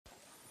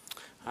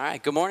All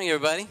right, good morning,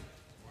 everybody.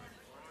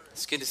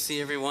 It's good to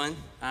see everyone.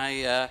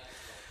 I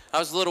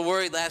was a little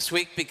worried last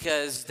week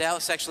because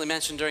Dallas actually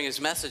mentioned during his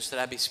message that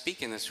I'd be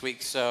speaking this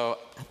week, so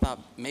I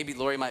thought maybe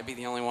Lori might be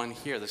the only one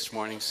here this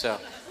morning, so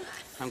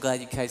I'm glad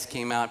you guys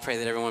came out. I pray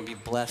that everyone be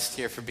blessed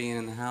here for being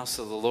in the house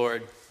of the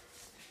Lord.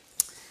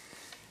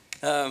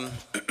 The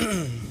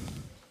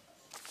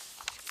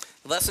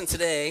lesson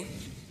today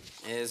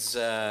is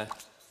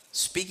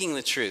speaking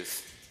the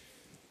truth.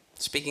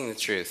 Speaking the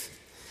truth.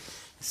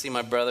 I see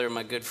my brother,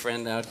 my good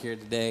friend out here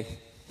today.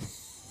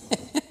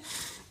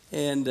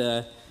 And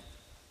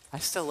I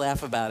still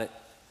laugh about it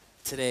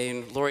today.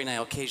 And Lori and I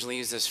occasionally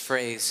use this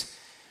phrase.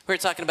 We were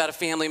talking about a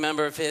family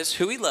member of his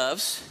who he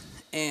loves.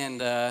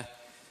 And I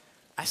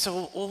said,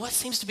 well, what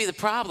seems to be the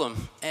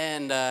problem?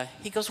 And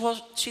he goes,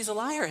 well, she's a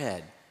liar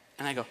head.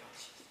 And I go,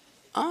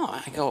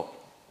 oh. I go,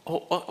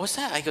 oh, what's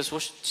that? I goes, well,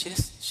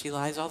 she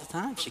lies all the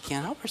time. She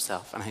can't help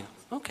herself. And I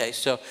go, okay.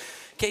 So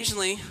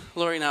occasionally,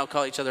 Lori and I will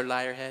call each other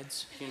liar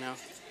heads, you know.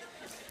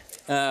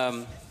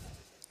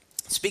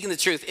 Speaking the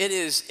truth,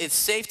 it's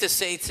safe to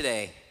say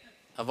today,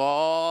 of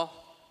all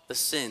the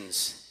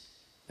sins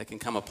that can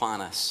come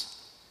upon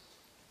us,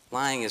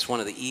 lying is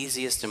one of the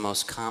easiest and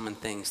most common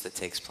things that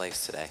takes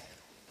place today.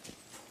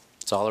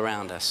 It's all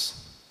around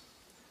us.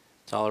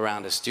 It's all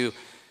around us. Do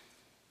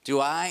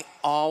I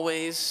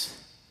always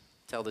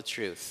tell the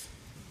truth?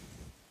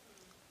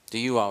 Do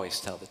you always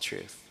tell the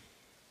truth?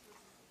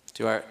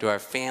 Do our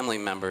family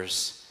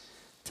members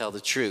tell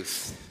the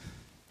truth?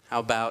 How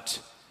about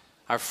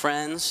our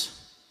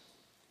friends,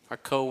 our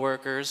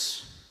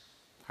coworkers,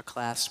 our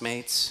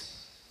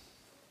classmates,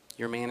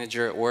 your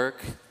manager at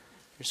work,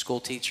 your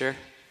school teacher?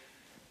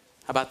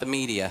 How about the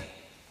media?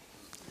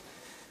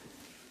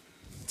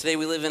 Today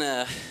we live in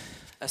a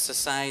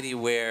society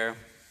where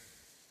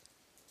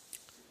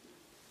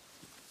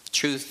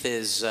truth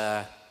is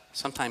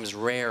sometimes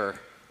rare,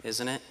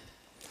 isn't it?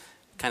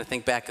 Kind of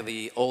think back of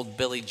the old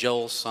Billy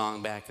Joel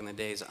song back in the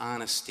days,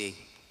 honesty,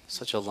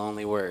 such a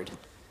lonely word.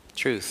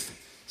 Truth,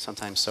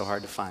 sometimes so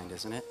hard to find,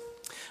 isn't it?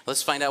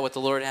 Let's find out what the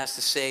Lord has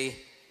to say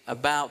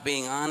about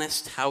being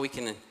honest, how we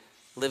can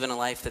live in a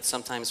life that's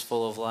sometimes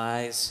full of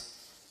lies,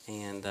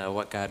 and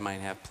what God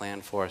might have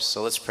planned for us.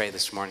 So let's pray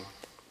this morning.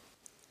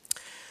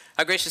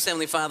 Our gracious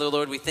Heavenly Father,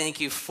 Lord, we thank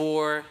you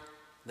for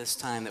this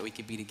time that we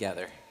could be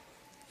together.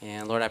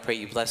 And Lord, I pray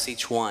you bless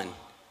each one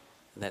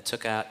that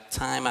took out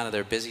time out of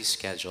their busy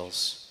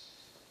schedules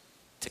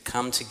to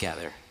come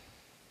together.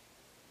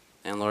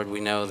 And Lord, we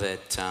know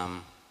that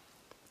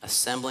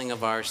assembling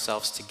of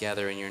ourselves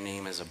together in your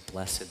name is a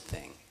blessed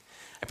thing.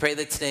 I pray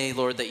that today,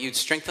 Lord, that you'd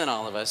strengthen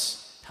all of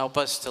us, help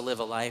us to live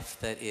a life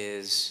that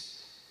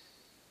is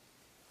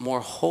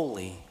more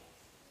holy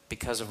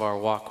because of our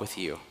walk with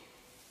you.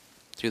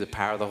 Through the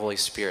power of the Holy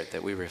Spirit,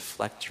 that we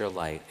reflect your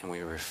light and we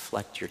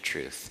reflect your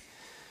truth.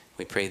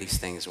 We pray these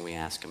things and we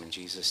ask them in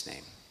Jesus'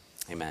 name.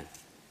 Amen.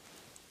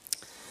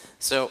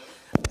 So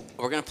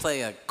we're going to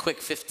play a quick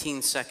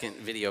 15-second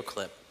video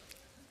clip.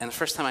 And the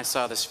first time I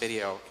saw this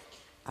video,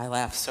 I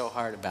laughed so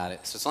hard about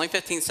it. So it's only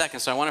 15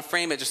 seconds, so I want to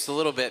frame it just a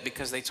little bit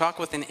because they talk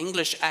with an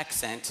English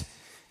accent,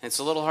 and it's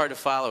a little hard to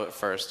follow at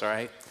first, all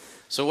right?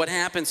 So what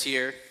happens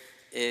here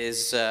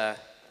is a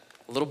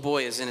little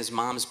boy is in his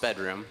mom's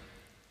bedroom.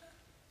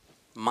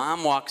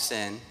 Mom walks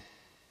in,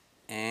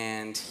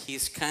 and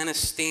he's kind of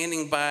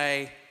standing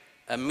by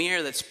a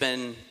mirror that's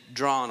been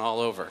drawn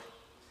all over.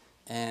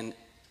 And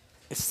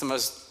it's the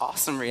most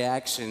awesome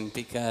reaction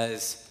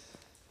because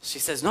she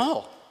says,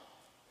 no.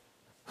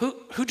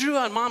 Who drew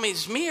on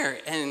mommy's mirror?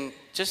 And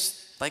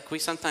just like we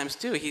sometimes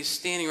do, he's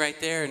standing right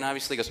there and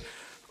obviously goes,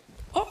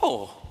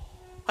 oh,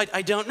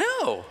 I don't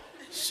know.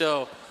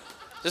 So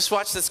just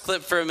watch this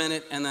clip for a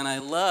minute, and then I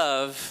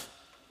love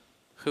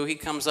who he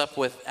comes up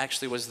with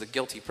actually was the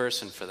guilty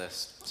person for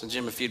this. So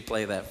Jim, if you'd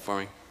play that for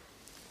me.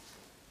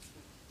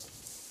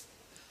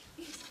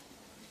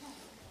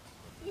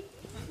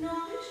 No,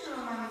 who drew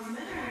on mommy's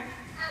mirror?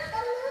 I don't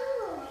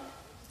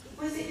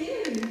know. Was it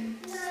you?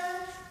 No.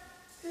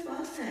 Who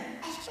was it?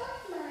 It's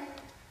Batman.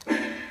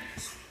 Batman.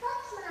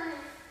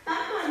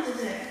 Batman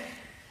did it.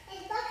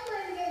 It's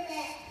Batman did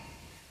it.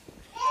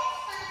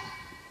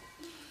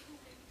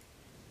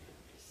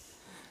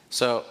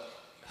 So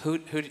who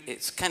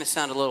it's kind of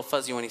sounded a little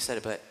fuzzy when he said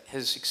it, but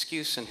his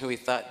excuse and who he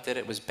thought did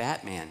it was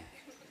Batman.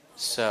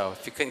 So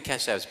if you couldn't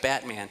catch that, it was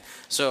Batman.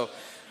 So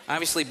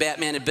obviously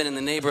Batman had been in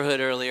the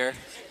neighborhood earlier,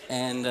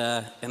 and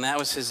that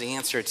was his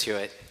answer to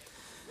it.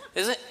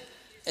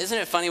 Isn't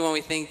it funny when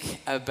we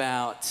think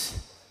about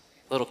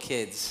little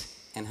kids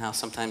and how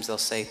sometimes they'll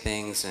say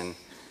things, and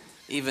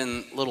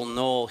even little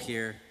Noel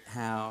here,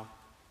 how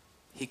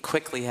he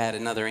quickly had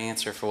another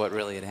answer for what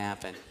really had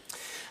happened.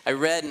 I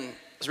read and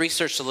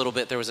researched a little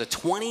bit. There was a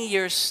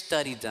 20-year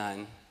study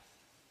done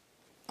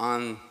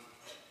on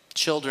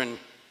children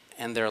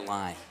and their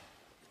lying.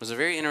 It was a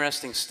very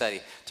interesting study.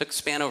 It took a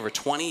span over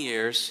 20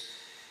 years.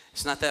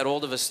 It's not that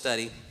old of a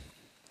study.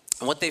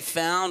 And what they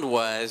found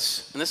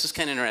was, and this is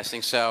kind of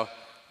interesting, so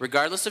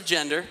regardless of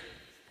gender,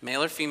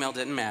 male or female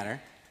didn't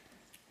matter,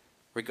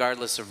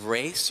 regardless of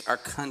race or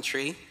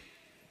country,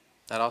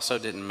 That also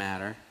didn't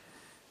matter.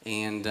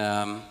 And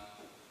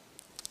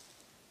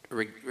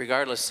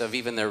regardless of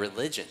even their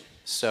religion.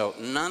 So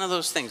none of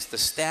those things. The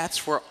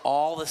stats were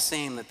all the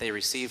same that they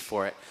received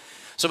for it.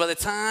 So by the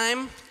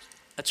time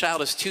a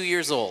child is 2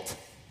 years old,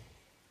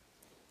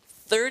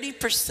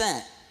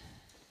 30%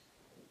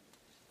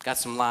 got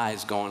some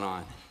lies going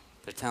on.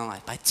 They're telling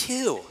lies by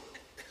 2.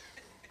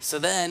 So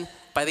then,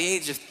 by the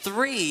age of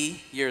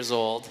 3 years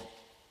old,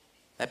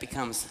 that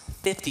becomes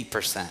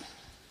 50%.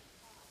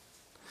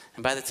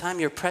 And by the time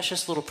your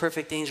precious little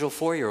perfect angel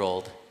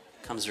 4-year-old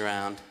comes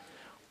around,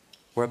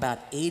 we're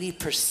about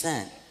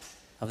 80%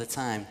 of the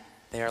time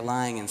they are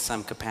lying in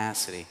some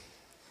capacity.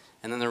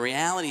 And then the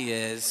reality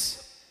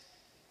is,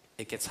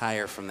 it gets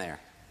higher from there.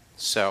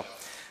 So,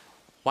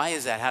 why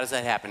is that? How does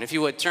that happen? If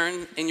you would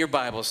turn in your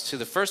Bibles to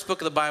the first book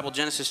of the Bible,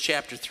 Genesis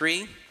chapter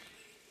 3.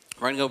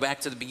 We're going to go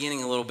back to the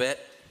beginning a little bit.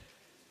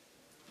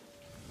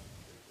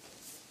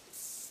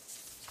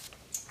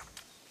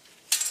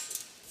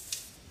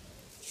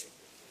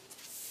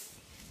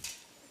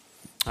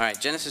 All right,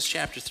 Genesis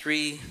chapter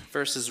 3,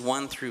 verses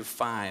 1 through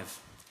 5.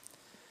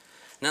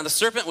 Now the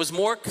serpent was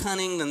more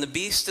cunning than the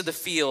beast of the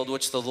field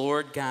which the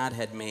Lord God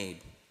had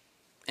made.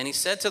 And he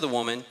said to the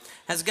woman,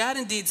 "Has God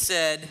indeed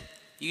said,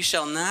 'You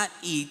shall not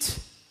eat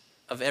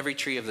of every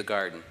tree of the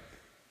garden'?"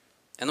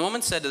 And the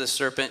woman said to the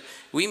serpent,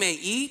 "We may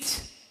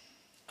eat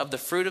of the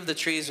fruit of the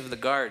trees of the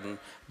garden,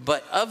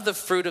 but of the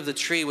fruit of the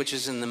tree which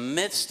is in the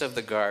midst of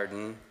the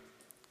garden,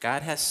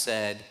 God has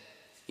said,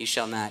 'You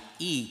shall not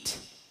eat,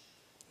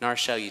 nor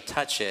shall you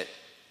touch it,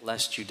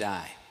 lest you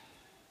die.'"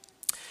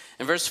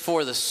 In verse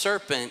 4, the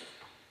serpent,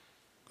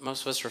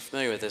 most of us are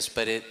familiar with this,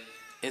 but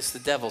it's the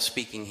devil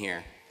speaking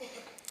here.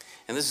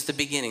 And this is the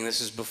beginning. This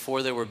is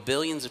before there were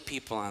billions of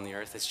people on the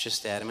earth. It's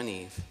just Adam and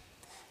Eve.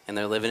 And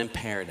they're living in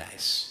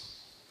paradise.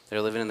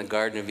 They're living in the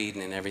Garden of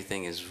Eden, and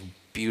everything is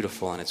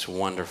beautiful and it's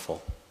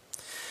wonderful.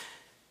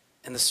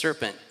 And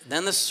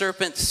then the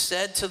serpent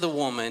said to the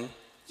woman,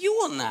 "You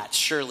will not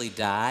surely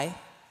die.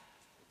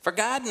 For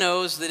God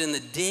knows that in the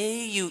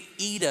day you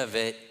eat of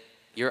it,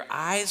 your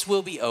eyes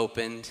will be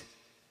opened,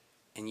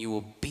 and you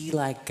will be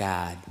like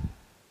God,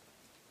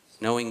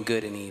 knowing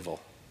good and evil."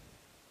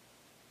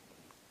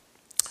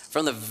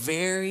 From the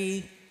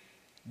very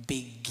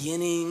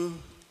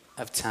beginning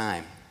of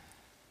time,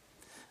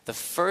 the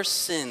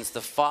first sins,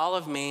 the fall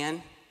of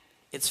man,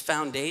 its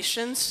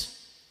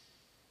foundations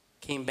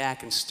came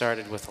back and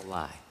started with a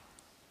lie.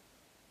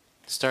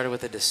 Started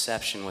with a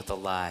deception, with a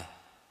lie.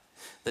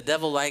 The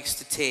devil likes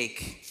to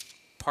take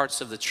parts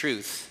of the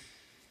truth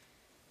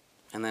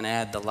and then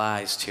add the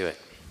lies to it.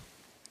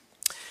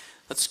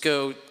 Let's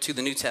go to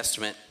the New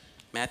Testament.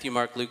 Matthew,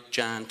 Mark, Luke,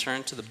 John.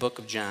 Turn to the book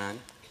of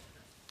John.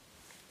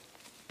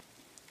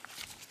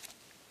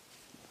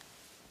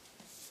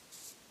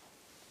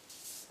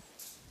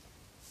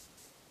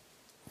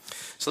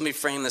 So let me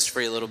frame this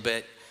for you a little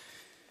bit.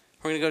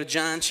 We're going to go to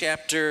John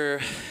chapter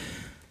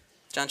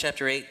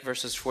 8,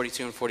 verses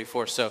 42 and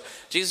 44. So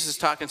Jesus is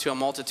talking to a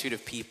multitude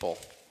of people.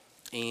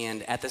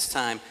 And at this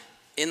time,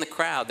 in the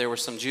crowd, there were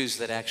some Jews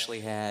that actually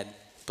had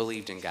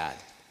believed in God.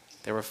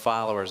 They were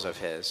followers of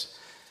his.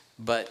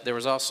 But there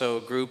was also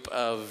a group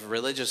of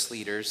religious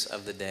leaders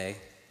of the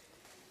day.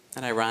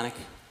 Isn't that ironic?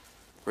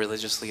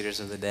 Religious leaders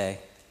of the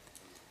day.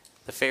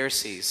 The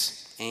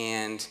Pharisees.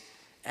 And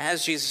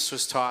as Jesus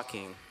was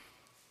talking,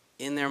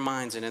 in their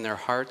minds and in their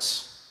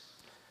hearts,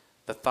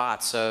 the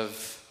thoughts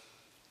of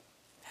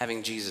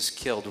having Jesus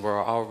killed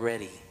were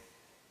already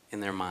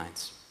in their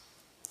minds.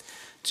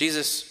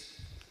 Jesus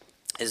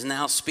is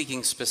now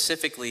speaking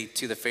specifically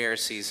to the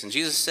Pharisees. And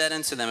Jesus said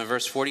unto them in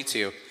verse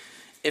 42,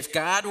 "If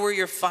God were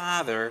your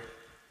Father,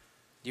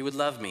 you would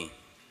love me.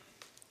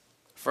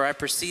 For I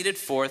proceeded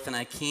forth and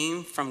I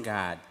came from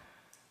God.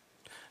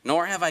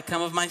 Nor have I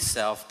come of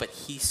myself, but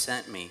he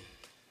sent me.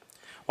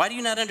 Why do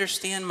you not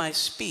understand my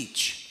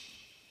speech?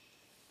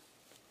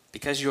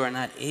 Because you are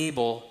not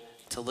able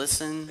to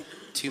listen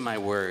to my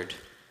word.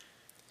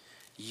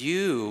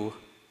 You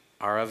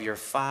are of your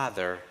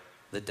father,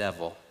 the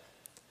devil,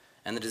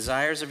 and the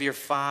desires of your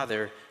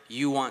father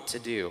you want to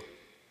do.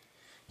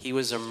 He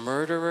was a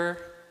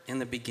murderer in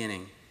the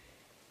beginning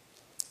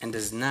and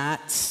does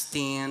not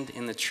stand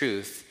in the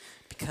truth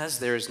because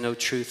there is no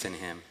truth in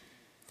him.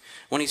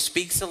 When he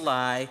speaks a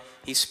lie,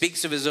 he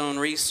speaks of his own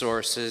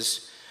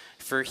resources,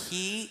 for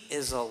he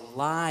is a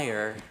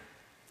liar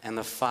and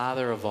the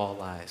father of all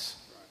lies."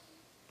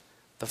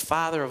 The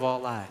father of all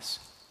lies.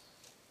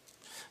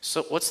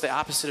 So what's the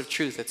opposite of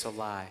truth? It's a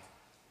lie.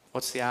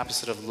 What's the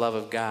opposite of love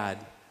of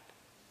God?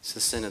 It's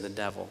the sin of the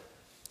devil.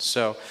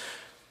 So,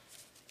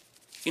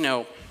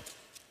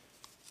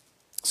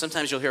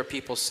 sometimes you'll hear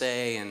people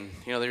say, and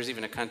there's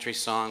even a country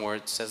song where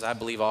it says, "I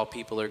believe all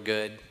people are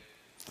good."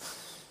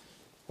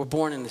 We're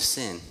born into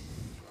sin.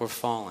 We're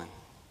fallen.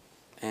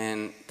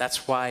 And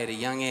that's why at a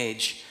young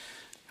age,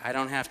 I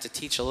don't have to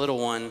teach a little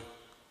one.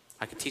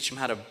 I can teach them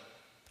how to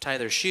tie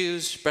their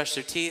shoes, brush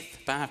their teeth,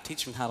 but I don't have to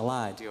teach them how to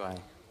lie, do I?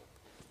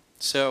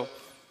 So,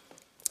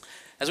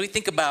 as we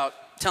think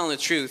about telling the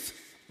truth,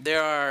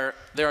 there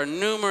are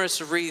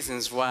numerous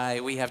reasons why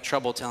we have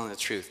trouble telling the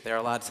truth. There are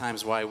a lot of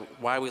times why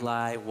we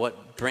lie,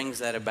 what brings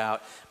that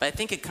about. But I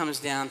think it comes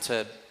down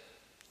to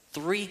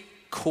three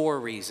core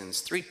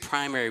reasons, three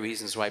primary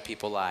reasons why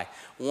people lie.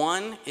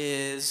 One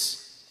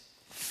is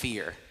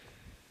fear.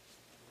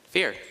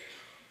 Fear.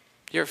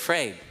 You're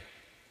afraid.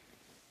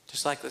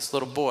 Just like this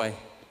little boy.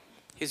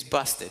 He's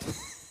busted.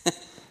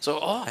 So,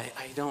 I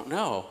don't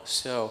know.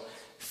 So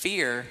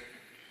fear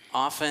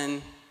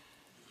often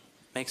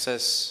makes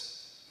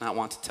us not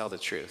want to tell the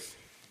truth.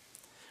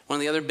 One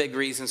of the other big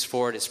reasons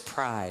for it is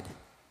pride.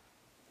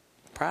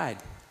 Pride.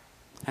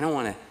 I don't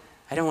want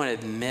to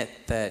admit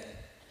that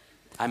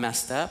I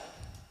messed up,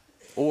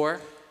 or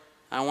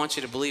I want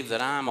you to believe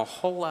that I'm a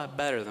whole lot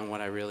better than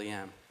what I really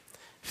am.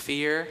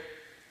 Fear,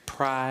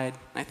 pride.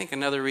 I think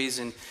another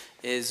reason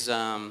is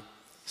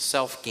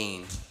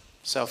self-gain.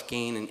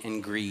 Self-gain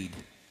and greed.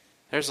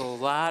 There's a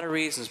lot of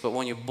reasons, but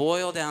when you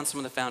boil down some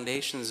of the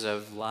foundations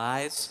of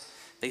lies,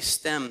 they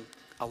stem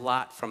a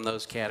lot from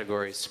those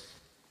categories.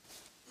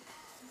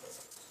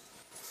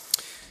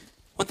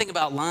 One thing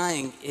about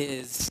lying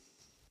is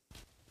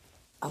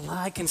a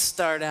lie can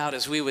start out,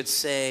 as we would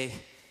say,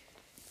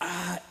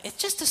 it's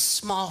just a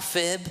small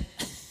fib.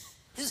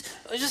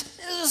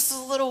 just a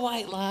little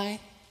white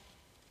lie.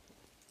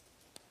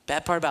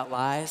 Bad part about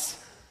lies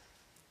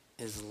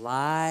is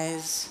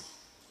lies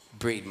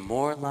breed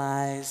more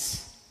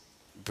lies,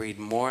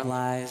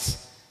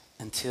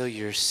 until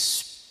you're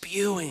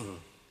spewing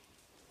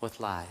with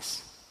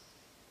lies.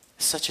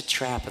 It's such a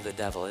trap of the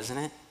devil, isn't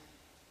it?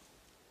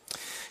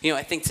 You know,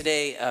 I think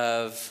today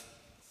of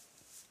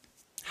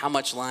how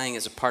much lying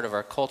is a part of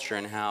our culture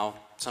and how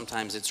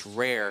sometimes it's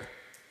rare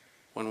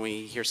when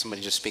we hear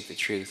somebody just speak the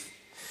truth.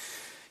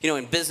 You know,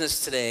 in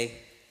business today,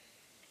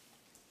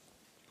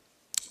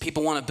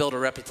 people want to build a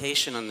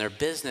reputation on their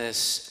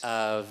business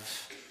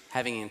of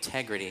having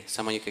integrity,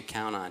 someone you could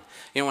count on.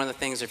 You know, one of the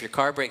things, if your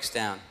car breaks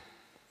down,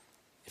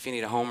 if you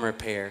need a home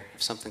repair,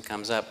 if something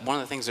comes up, one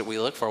of the things that we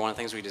look for, one of the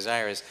things we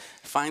desire is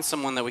find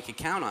someone that we could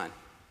count on,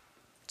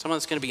 someone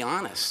that's going to be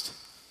honest.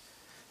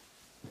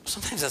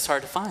 Sometimes that's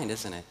hard to find,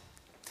 isn't it?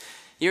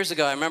 Years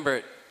ago, I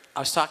remember I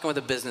was talking with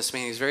a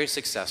businessman. He's very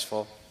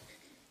successful.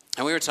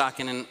 And we were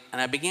talking, and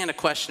I began to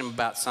question him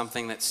about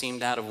something that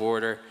seemed out of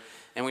order.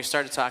 And we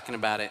started talking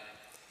about it.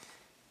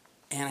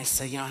 And I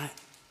said, you know,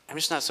 I'm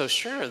just not so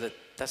sure that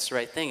that's the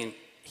right thing. And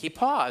he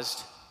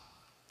paused.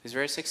 He's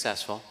very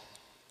successful.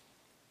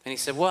 And he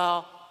said,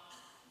 well,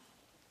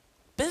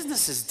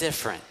 business is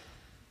different.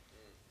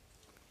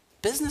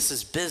 Business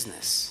is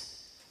business.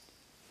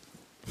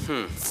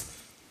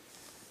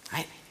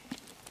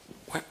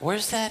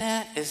 Where's that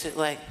at? Is it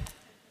like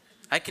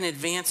I can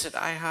advance at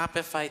IHOP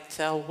if I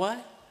tell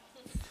what?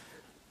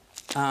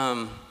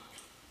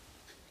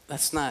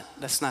 That's not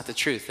the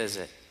truth, is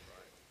it?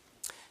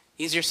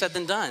 Easier said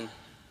than done.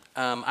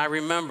 I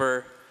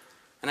remember,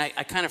 and I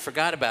kind of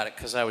forgot about it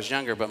because I was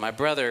younger, but my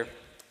brother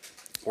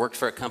worked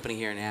for a company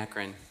here in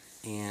Akron,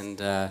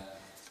 and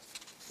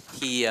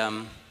he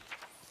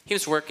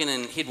was working,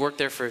 and he'd worked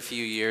there for a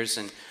few years,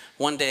 and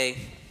one day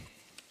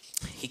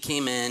he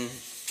came in,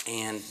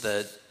 and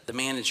the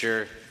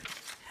manager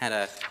had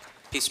a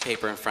piece of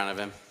paper in front of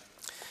him,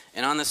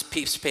 and on this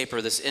piece of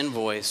paper, this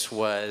invoice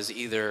was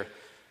either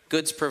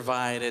goods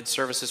provided,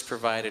 services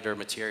provided, or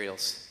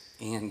materials.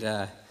 And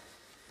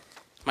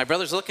my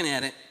brother's looking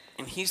at it,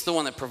 and he's the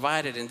one that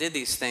provided and did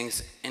these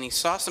things, and he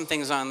saw some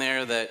things on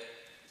there that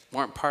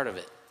weren't part of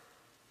it.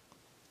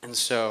 And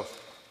so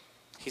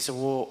he said,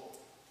 well,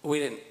 we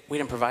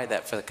didn't provide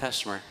that for the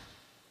customer.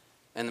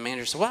 And the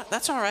manager said, well,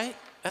 that's all right.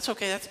 That's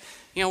okay.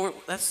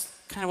 That's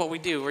kind of what we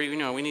do.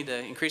 We need to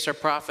increase our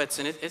profits,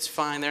 and it's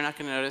fine. They're not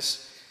going to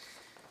notice.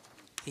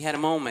 He had a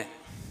moment.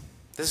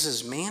 This is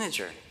his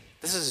manager.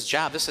 This is his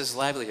job. This is his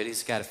livelihood.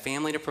 He's got a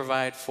family to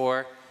provide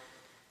for.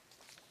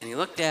 And he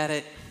looked at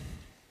it,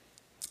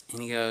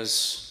 and he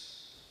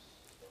goes,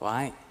 well,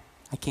 I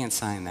can't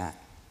sign that.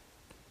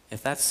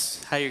 If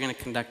that's how you're going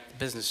to conduct the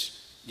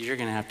business, you're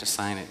going to have to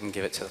sign it and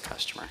give it to the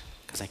customer,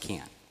 because I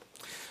can't.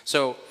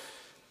 So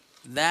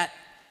that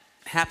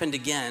happened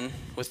again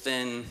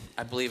within,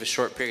 I believe, a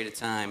short period of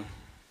time.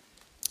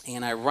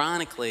 And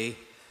ironically,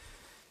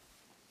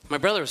 my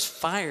brother was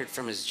fired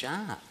from his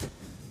job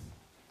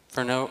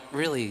for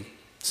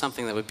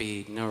something that would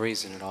be no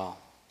reason at all.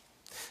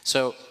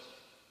 So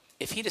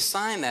if he'd have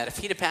signed that, if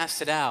he'd have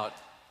passed it out,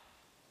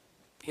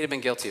 he'd have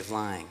been guilty of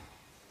lying.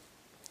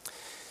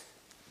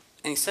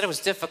 And he said it was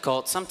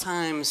difficult.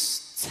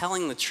 Sometimes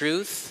telling the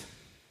truth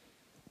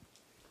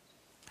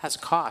has a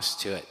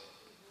cost to it.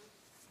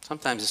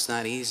 Sometimes it's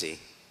not easy.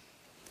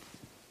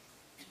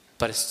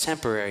 But it's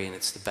temporary and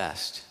it's the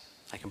best.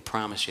 I can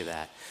promise you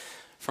that.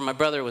 For my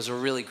brother, it was a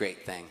really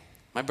great thing.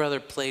 My brother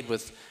played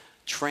with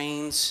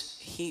trains.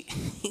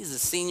 He's a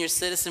senior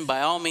citizen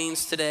by all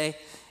means today,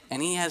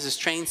 and he has his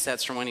train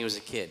sets from when he was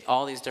a kid,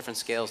 all these different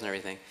scales and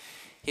everything.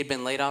 He'd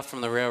been laid off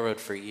from the railroad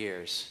for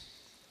years.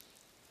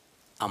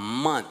 A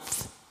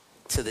month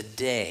to the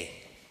day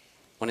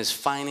when his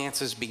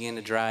finances began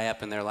to dry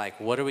up and they're like,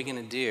 what are we going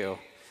to do?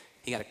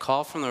 He got a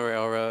call from the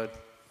railroad.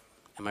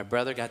 And my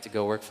brother got to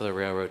go work for the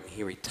railroad.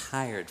 He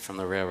retired from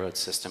the railroad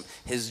system.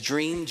 His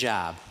dream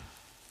job.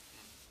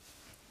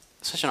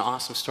 Such an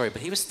awesome story.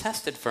 But he was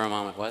tested for a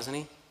moment, wasn't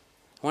he? I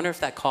wonder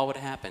if that call would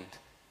have happened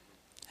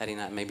had he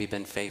not maybe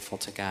been faithful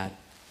to God.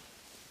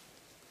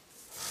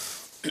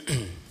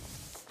 If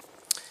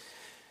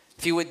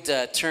you would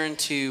turn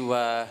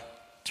to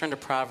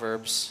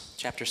Proverbs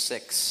chapter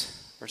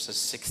 6, verses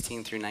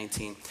 16 through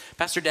 19.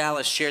 Pastor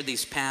Dallas shared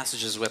these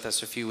passages with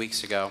us a few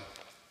weeks ago.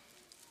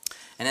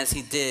 And as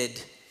he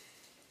did,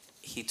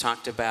 he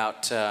talked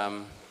about,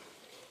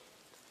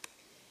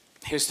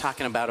 he was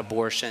talking about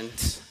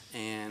abortions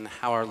and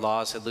how our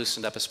laws had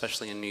loosened up,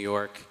 especially in New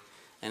York.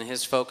 And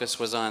his focus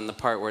was on the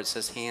part where it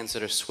says, hands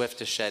that are swift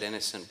to shed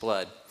innocent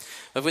blood.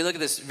 But if we look at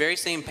this very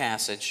same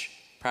passage,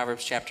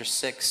 Proverbs chapter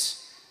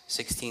 6,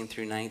 16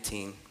 through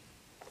 19,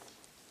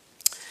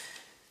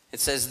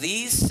 it says,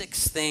 these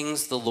 6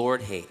 things the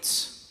Lord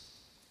hates.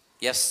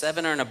 Yes,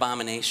 7 are an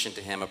abomination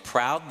to him: a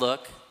proud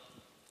look,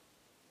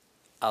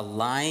 a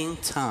lying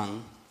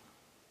tongue,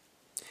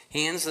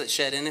 hands that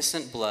shed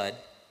innocent blood,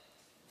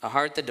 a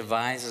heart that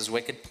devises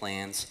wicked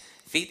plans,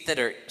 feet that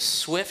are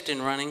swift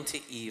in running to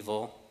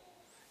evil,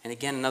 and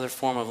again another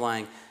form of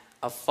lying,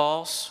 a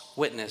false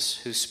witness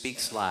who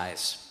speaks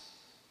lies,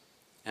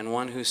 and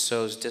one who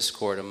sows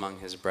discord among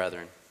his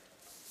brethren.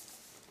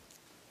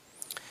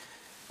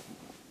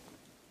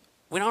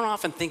 We don't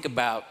often think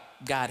about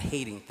God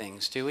hating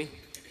things, do we?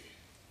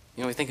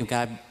 You know, we think of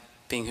God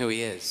being who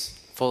he is,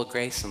 full of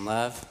grace and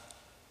love,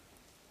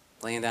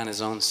 laying down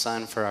his own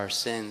son for our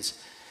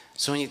sins.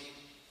 So when you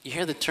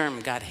hear the term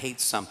God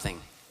hates something,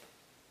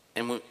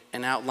 and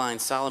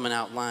Solomon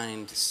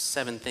outlined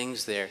 7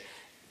 things there,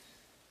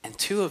 and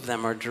 2 of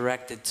them are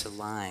directed to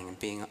lying and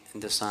being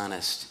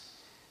dishonest.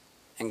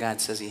 And God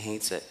says he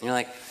hates it. And you're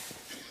like,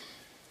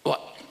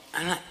 well,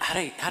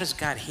 how does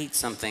God hate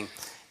something?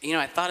 You know,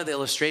 I thought of the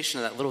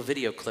illustration of that little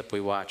video clip we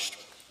watched.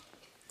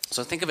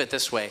 So think of it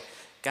this way.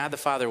 God the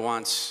Father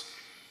wants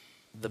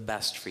the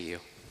best for you.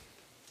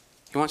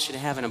 He wants you to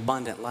have an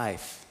abundant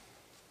life.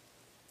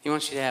 He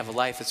wants you to have a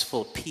life that's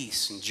full of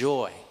peace and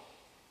joy.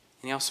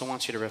 And he also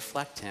wants you to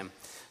reflect him.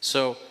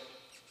 So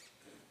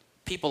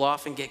people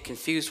often get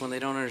confused when they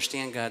don't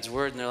understand God's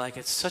word, and they're like,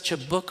 it's such a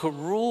book of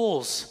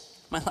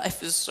rules. My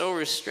life is so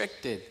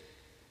restricted.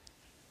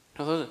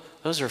 No,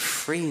 those are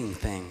freeing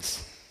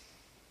things.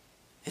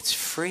 It's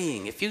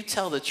freeing. If you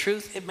tell the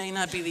truth, it may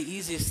not be the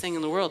easiest thing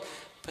in the world,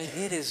 but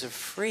it is a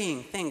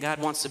freeing thing. God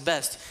wants the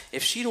best.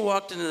 If she'd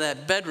walked into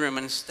that bedroom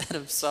and instead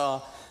of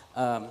saw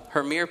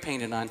her mirror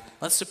painted on,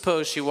 let's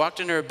suppose she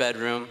walked into her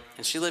bedroom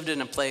and she lived in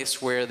a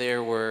place where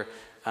there were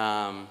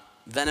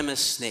venomous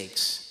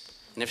snakes.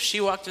 And if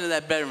she walked into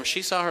that bedroom,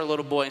 she saw her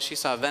little boy and she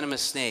saw a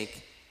venomous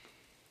snake,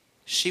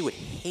 she would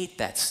hate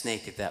that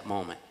snake at that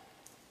moment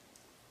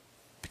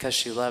because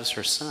she loves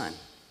her son.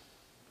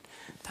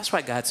 That's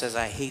why God says,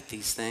 I hate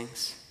these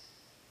things.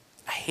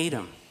 I hate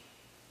them.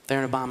 They're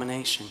an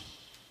abomination.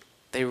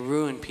 They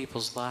ruin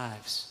people's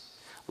lives.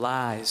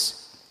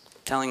 Lies,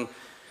 telling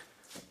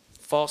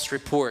false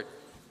report,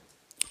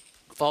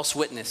 false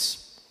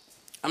witness.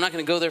 I'm not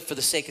going to go there for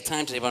the sake of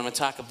time today, but I'm going to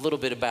talk a little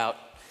bit about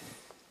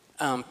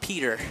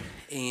Peter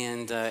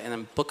and in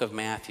the book of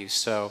Matthew.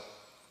 So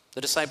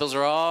the disciples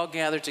are all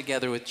gathered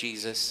together with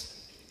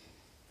Jesus.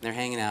 And they're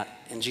hanging out.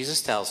 And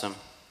Jesus tells them,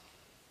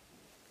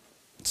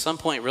 at some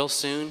point real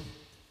soon,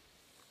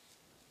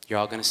 you're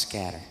all going to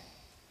scatter.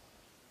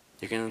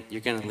 You're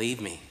going to leave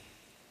me.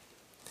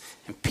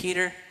 And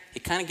Peter,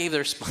 he kind of gave the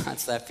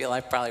response that I feel I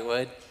probably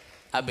would.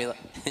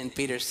 And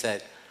Peter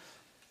said,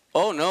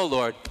 oh no,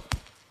 Lord,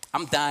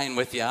 I'm dying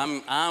with you.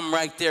 I'm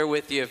right there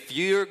with you. If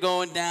you're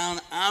going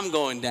down, I'm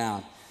going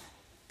down.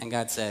 And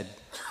God said,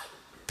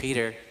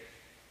 Peter,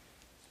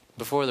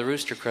 before the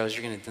rooster crows,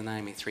 you're going to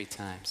deny me 3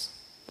 times.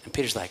 And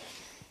Peter's like,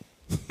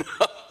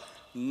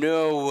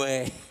 no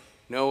way.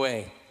 No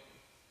way.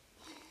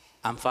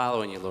 I'm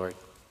following you, Lord.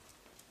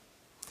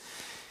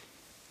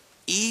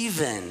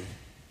 Even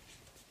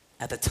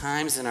at the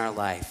times in our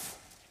life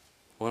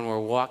when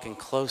we're walking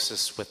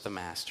closest with the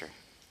Master,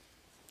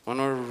 when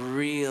we're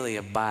really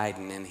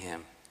abiding in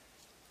him,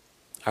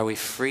 are we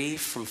free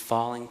from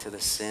falling to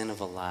the sin of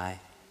a lie?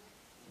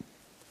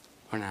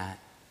 We're not.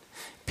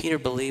 Peter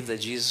believed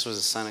that Jesus was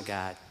the Son of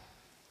God.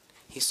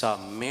 He saw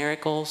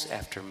miracles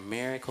after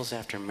miracles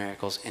after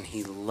miracles, and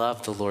he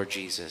loved the Lord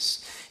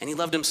Jesus. And he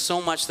loved him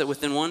so much that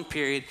within one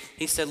period,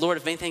 he said, Lord,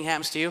 if anything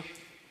happens to you,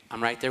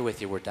 I'm right there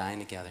with you. We're dying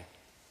together.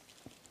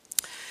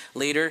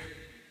 Later,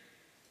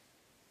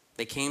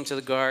 they came to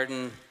the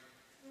garden.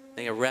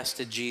 They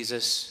arrested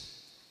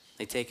Jesus.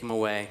 They take him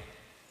away.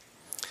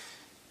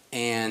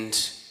 And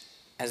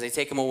as they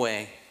take him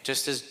away,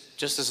 just as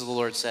the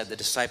Lord said, the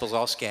disciples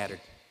all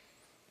scattered.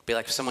 It'd be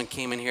like if someone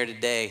came in here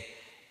today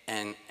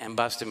and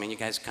busted me, and you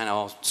guys kind of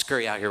all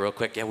scurry out here real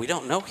quick. Yeah, we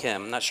don't know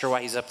him. I'm not sure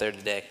why he's up there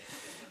today.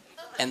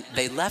 And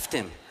they left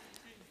him.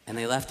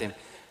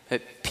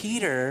 But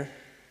Peter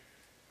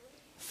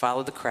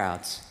followed the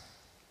crowds.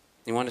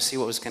 He wanted to see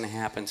what was going to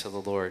happen to the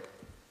Lord.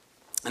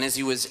 And as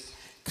he was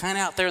kind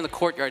of out there in the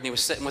courtyard and he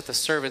was sitting with the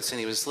servants and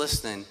he was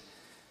listening,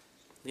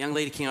 The young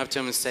lady came up to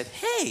him and said,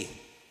 "Hey,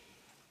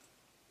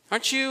 are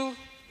you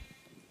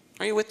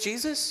with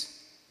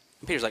Jesus?"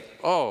 And Peter's like,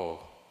 oh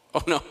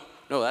no,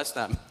 that's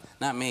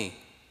not me.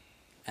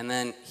 And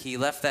then he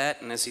left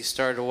that, and as he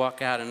started to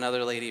walk out,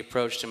 another lady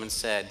approached him and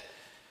said,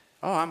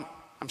 "Oh,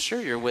 I'm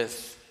sure you're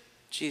with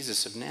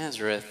Jesus of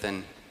Nazareth."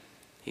 And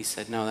he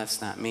said, "No,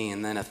 that's not me."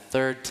 And then a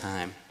third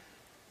time.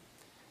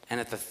 And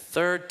at the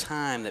third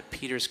time that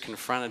Peter's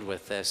confronted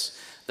with this,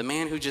 the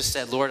man who just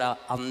said, "Lord,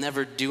 I'll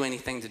never do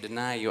anything to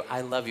deny you.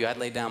 I love you. I'd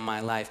lay down my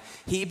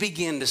life," he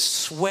began to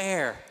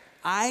swear,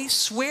 "I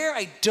swear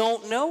I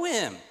don't know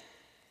him.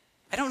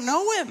 I don't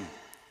know him."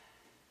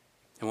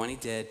 And when he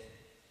did,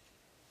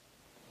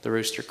 the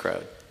rooster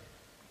crowed.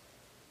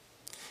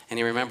 And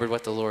he remembered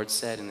what the Lord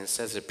said, and it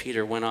says that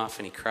Peter went off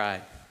and he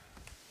cried.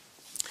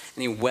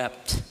 And he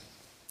wept.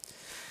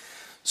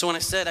 So when I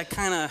said I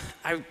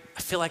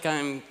feel like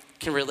I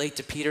can relate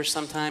to Peter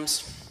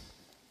sometimes,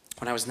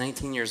 when I was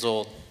 19 years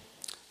old,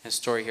 a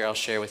story here I'll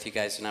share with you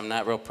guys, and I'm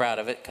not real proud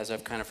of it because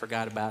I've kind of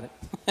forgot about it.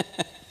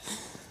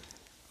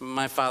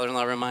 My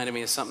father-in-law reminded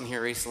me of something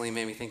here recently and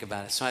made me think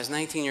about it. So I was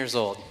 19 years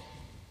old.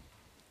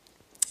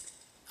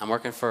 I'm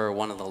working for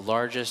one of the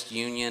largest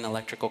union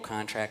electrical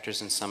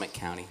contractors in Summit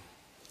County.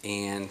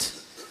 And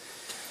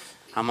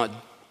I'm a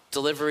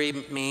delivery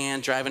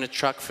man driving a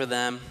truck for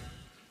them.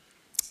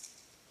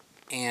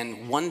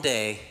 And one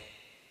day,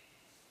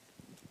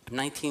 I'm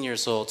 19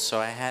 years old, so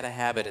I had a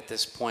habit at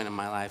this point in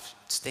my life,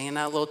 staying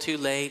out a little too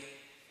late,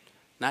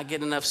 not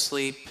getting enough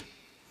sleep,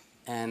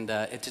 and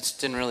it just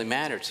didn't really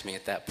matter to me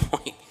at that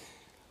point.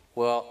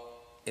 Well,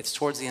 it's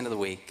towards the end of the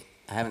week.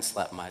 I haven't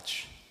slept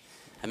much.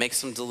 I make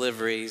some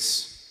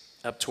deliveries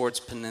up towards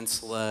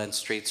Peninsula and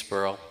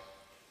Streetsboro.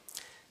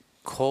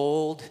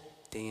 Cold,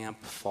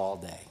 damp fall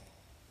day.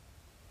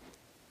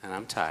 And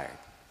I'm tired.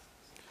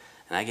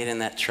 And I get in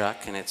that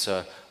truck, and it's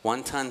a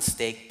 1-ton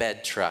stake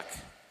bed truck.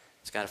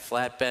 It's got a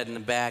flatbed in the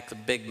back, the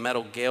big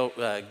metal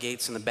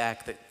gates in the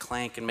back that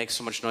clank and make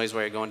so much noise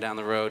while you're going down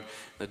the road,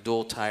 the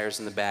dual tires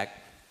in the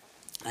back.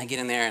 I get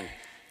in there, and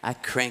I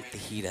crank the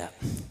heat up.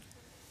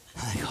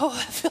 I'm like,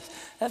 oh,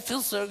 that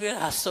feels so good.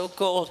 I'm so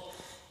cold.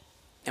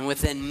 And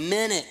within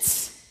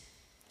minutes,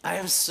 I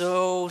am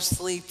so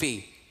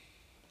sleepy.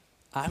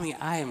 I mean,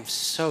 I am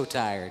so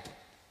tired.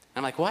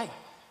 I'm like, why?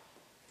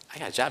 I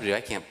got a job to do.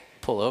 I can't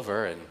pull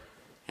over, and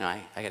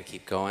I got to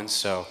keep going.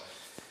 So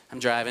I'm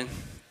driving,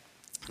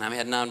 and I'm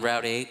heading on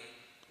Route 8.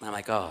 And I'm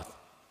like, oh,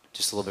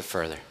 just a little bit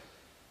further.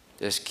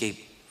 Just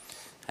keep.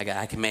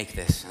 I can make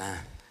this. And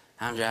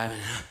I'm driving.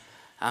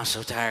 I'm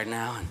so tired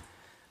now. And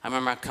I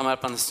remember I come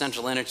up on the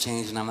Central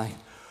Interchange, and I'm like,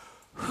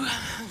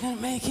 I'm gonna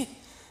make it.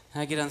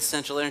 And I get on the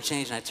Central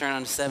Interchange, and I turn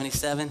on to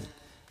 77.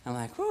 I'm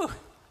like, whew,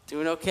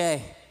 doing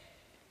okay.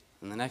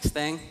 And the next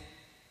thing,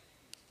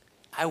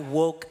 I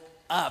woke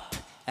up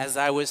as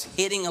I was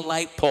hitting a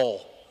light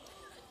pole.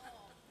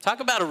 Talk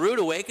about a rude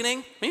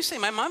awakening. When you say,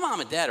 my mom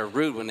and dad are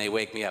rude when they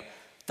wake me up.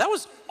 That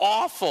was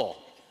awful.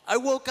 I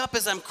woke up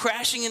as I'm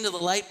crashing into the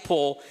light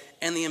pole,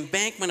 and the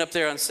embankment up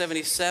there on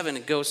 77,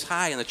 it goes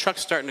high, and the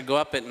truck's starting to go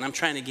up it, and I'm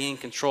trying to gain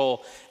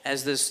control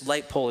as this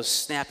light pole is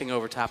snapping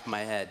over top of my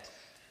head.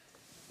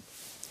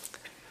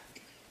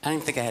 I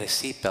didn't think I had a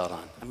seatbelt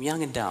on. I'm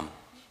young and dumb.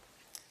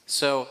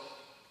 So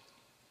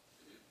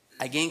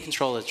I gain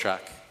control of the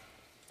truck.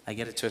 I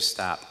get it to a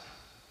stop.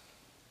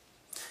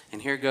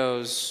 And here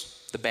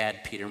goes the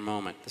bad Peter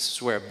moment. This is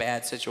where a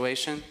bad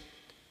situation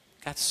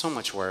got so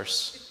much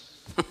worse.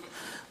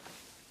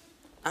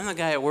 I'm the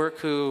guy at work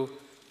who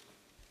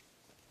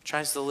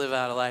tries to live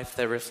out a life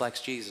that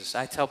reflects Jesus.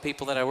 I tell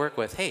people that I work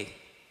with, hey,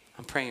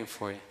 I'm praying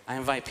for you. I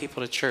invite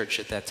people to church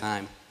at that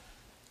time.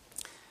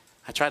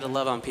 I try to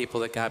love on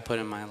people that God put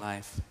in my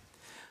life.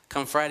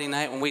 Come Friday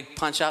night when we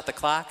punch out the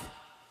clock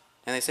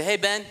and they say, hey,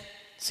 Ben,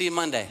 see you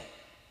Monday.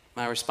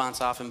 My response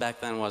often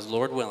back then was,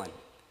 Lord willing.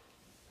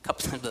 A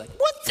couple times I'd be like,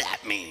 what's that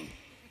mean?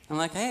 I'm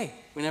like, hey,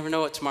 we never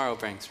know what tomorrow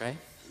brings, right?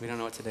 We don't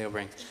know what today will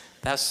bring.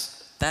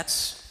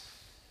 That's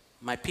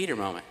my Peter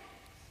moment,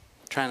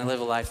 trying to live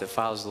a life that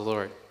follows the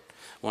Lord.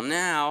 Well,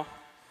 now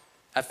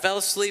I fell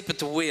asleep at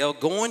the wheel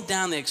going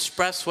down the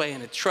expressway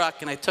in a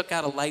truck, and I took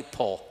out a light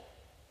pole.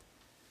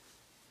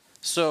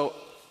 So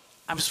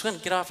I'm just going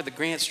to get off at the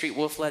Grant Street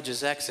Wolf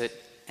Ledges exit,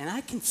 and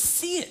I can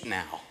see it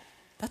now.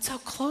 That's how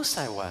close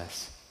I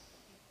was.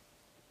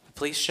 The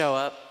police show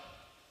up.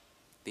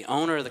 The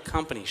owner of the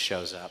company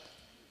shows up.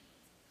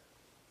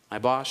 My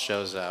boss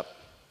shows up.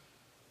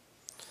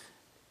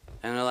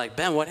 And they're like,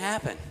 Ben, what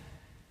happened?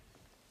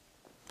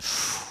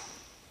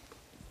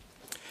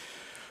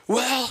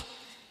 Well,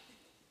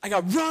 I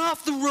got run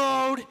off the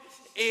road,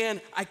 and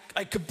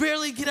I could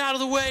barely get out of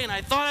the way, and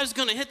I thought I was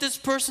going to hit this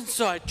person,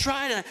 so I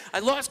tried, and I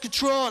lost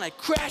control, and I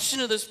crashed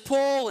into this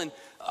pole, and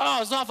oh, it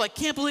was awful. I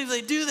can't believe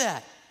they do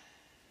that.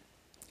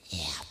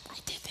 Yeah, I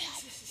did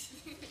that.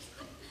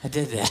 I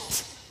did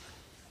that.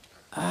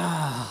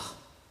 Ah.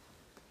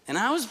 And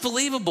I was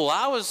believable.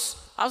 I was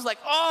like,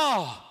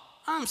 oh,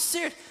 I'm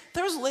serious.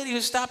 There was a lady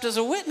who stopped as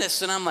a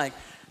witness, and I'm like,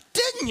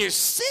 didn't you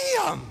see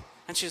him?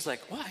 And she's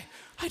like, why?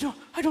 I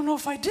don't know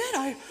if I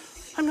did.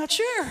 I'm not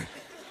sure.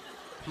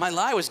 My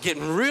lie was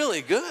getting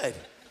really good.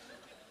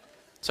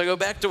 So I go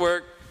back to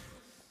work,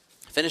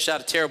 finish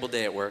out a terrible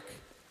day at work,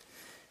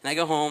 and I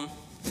go home.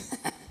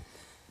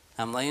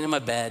 I'm laying in my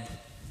bed.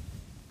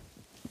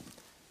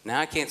 Now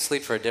I can't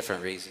sleep for a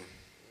different reason.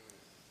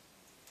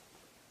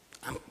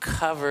 I'm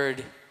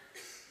covered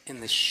in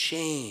the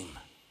shame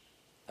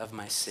of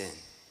my sin.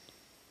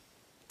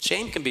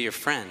 Shame can be your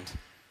friend,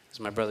 as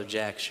my brother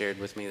Jack shared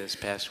with me this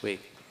past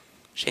week.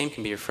 Shame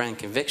can be your friend.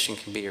 Conviction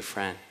can be your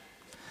friend.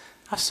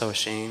 I was so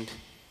ashamed.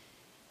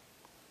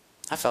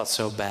 I felt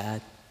so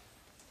bad.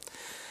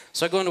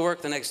 So I go into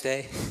work the next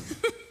day,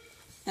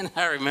 and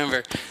I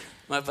remember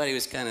my buddy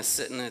was kind of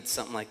sitting at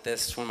something like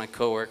this, one of my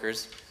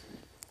coworkers,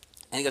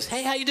 and he goes,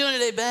 "Hey, how you doing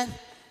today, Ben?"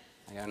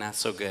 I go, "Not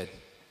so good."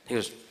 He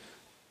goes,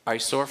 "Are you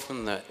sore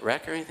from the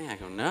wreck or anything?" I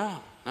go,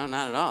 no,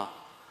 not at all.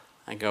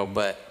 I go,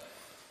 "But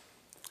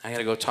I got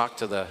to go talk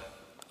to the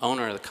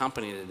owner of the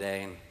company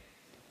today." And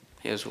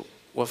he goes,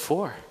 "What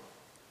for?"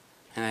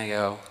 And I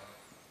go,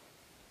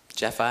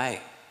 "Jeff,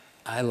 I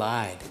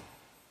lied."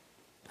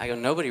 I go,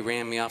 "Nobody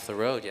ran me off the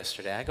road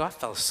yesterday." I go, "I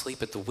fell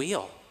asleep at the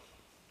wheel.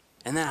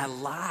 And then I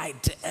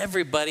lied to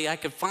everybody I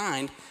could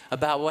find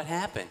about what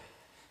happened."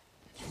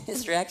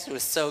 His reaction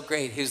was so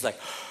great. He was like,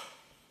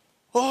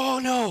 "Oh,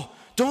 no,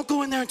 don't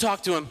go in there and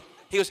talk to him."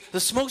 He goes,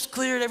 "The smoke's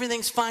cleared,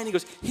 everything's fine." He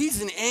goes,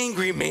 "He's an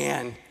angry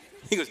man."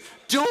 He goes,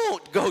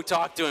 "Don't go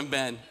talk to him,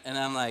 Ben." And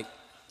I'm like,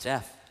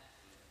 "Jeff,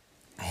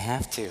 I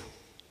have to.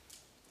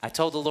 I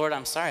told the Lord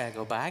I'm sorry." I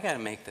go, "But I got to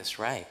make this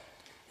right."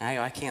 And I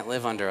go, "I can't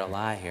live under a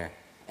lie here."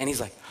 And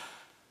he's like,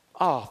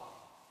 "Oh,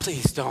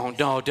 please don't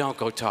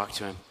go talk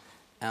to him."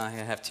 And I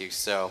have to.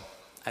 So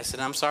I said,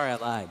 "I'm sorry I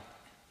lied."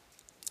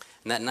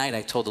 And that night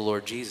I told the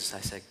Lord Jesus, I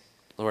said,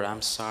 "Lord,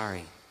 I'm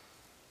sorry.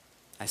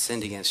 I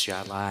sinned against you.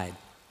 I lied."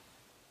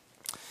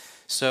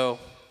 So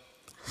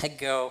I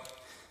go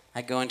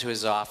into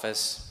his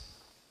office.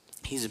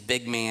 He's a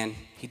big man.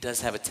 He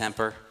does have a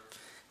temper.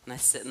 And I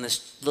sit in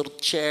this little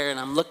chair and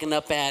I'm looking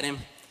up at him.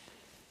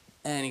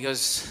 And he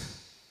goes,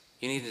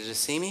 "You needed to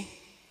see me?"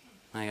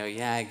 I go,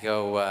 "Yeah." I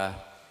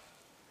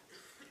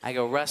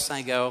go, "Russ,"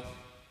 I go,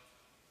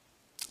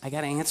 "I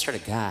got to answer to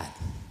God.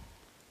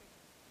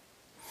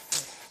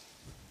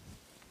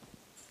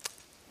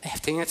 I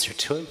have to answer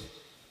to him."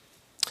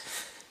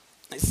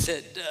 I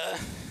said,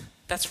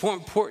 "That's more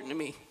important to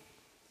me."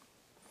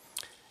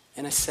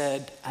 And I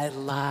said, "I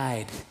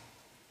lied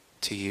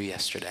to you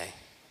yesterday.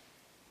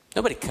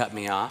 Nobody cut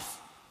me off.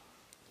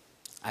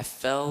 I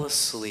fell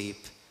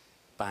asleep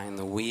behind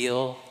the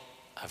wheel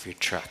of your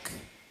truck."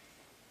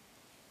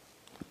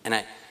 And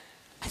I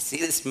see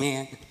this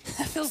man.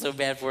 I feel so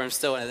bad for him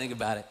still when I think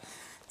about it.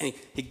 And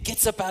he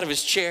gets up out of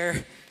his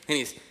chair,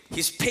 and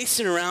he's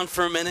pacing around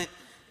for a minute,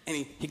 and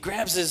he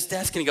grabs his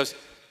desk, and he goes,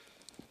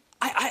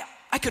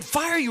 I could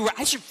fire you.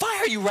 I should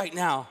fire you right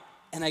now."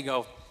 And I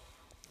go,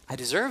 "I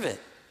deserve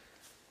it."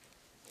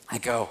 I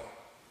go,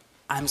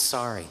 "I'm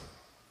sorry.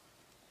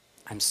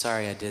 I'm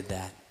sorry I did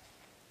that.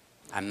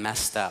 I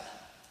messed up.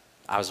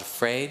 I was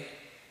afraid.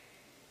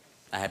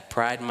 I had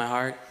pride in my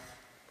heart.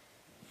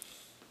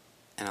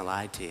 And I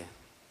lied to you.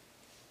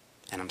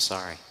 And I'm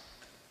sorry."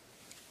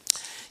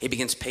 He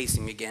begins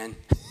pacing again.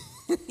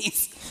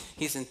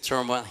 He's in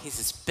turmoil. He's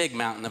this big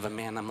mountain of a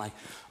man. I'm like,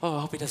 "Oh,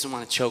 I hope he doesn't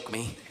want to choke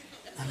me."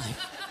 I'm like,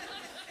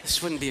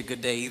 this wouldn't be a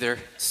good day either.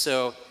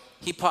 So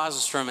he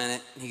pauses for a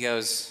minute. He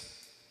goes,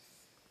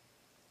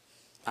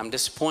 "I'm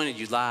disappointed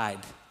you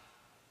lied."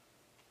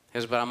 He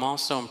goes, "But I'm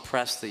also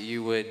impressed that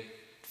you would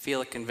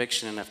feel a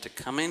conviction enough to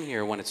come in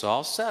here when it's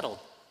all settled,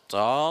 it's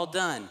all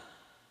done,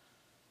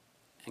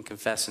 and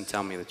confess and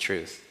tell me the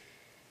truth."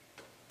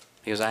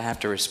 He goes, "I have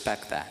to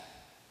respect that."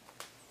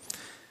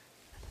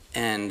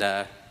 And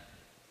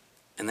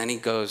then he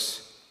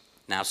goes,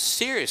 "Now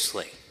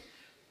seriously,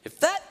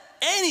 if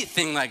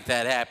anything like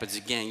that happens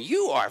again,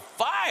 you are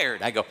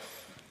fired." I go,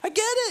 "I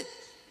get it."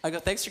 I go,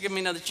 "Thanks for giving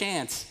me another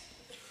chance."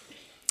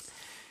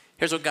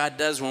 Here's what God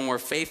does when we're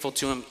faithful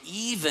to him,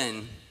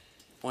 even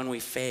when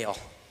we fail.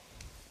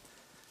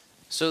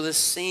 So this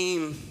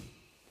same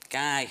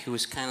guy who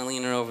was kind of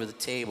leaning over the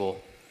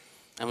table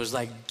and was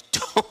like,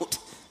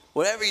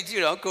 whatever you do,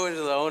 don't go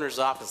into the owner's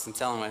office and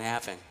tell him what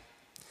happened.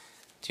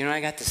 Do you know what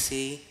I got to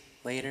see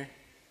later?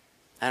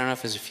 I don't know if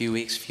it was a few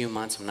weeks, few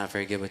months. I'm not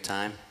very good with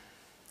time.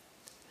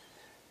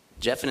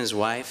 Jeff and his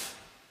wife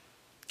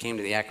came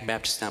to the Akron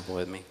Baptist Temple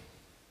with me.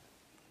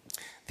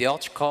 The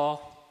altar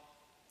call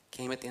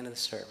came at the end of the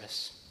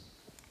service.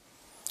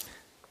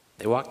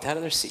 They walked out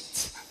of their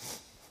seats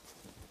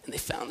and they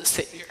found the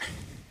Savior.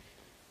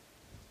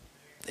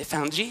 They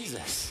found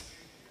Jesus.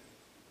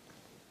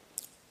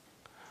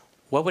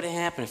 What would have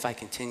happened if I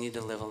continued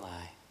to live a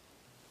lie?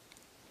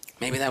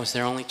 Maybe that was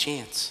their only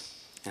chance,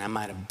 and I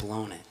might have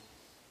blown it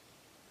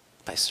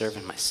by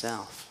serving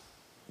myself.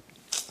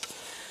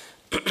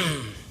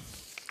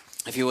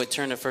 If you would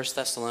turn to 1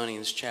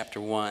 Thessalonians chapter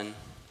 1.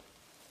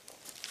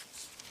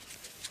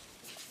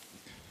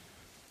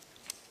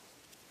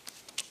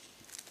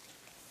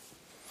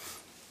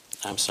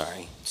 I'm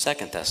sorry, 2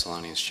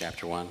 Thessalonians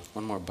chapter 1.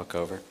 One more book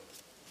over.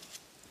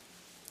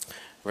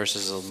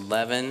 Verses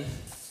 11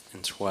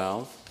 and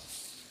 12.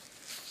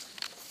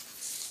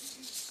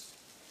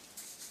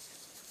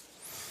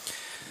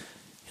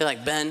 You're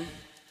like, Ben,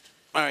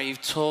 all right,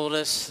 you've told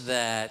us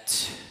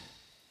that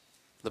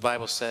the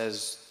Bible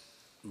says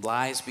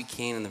lies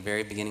began in the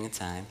very beginning of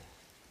time.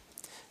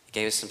 You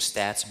gave us some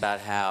stats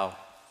about how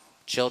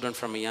children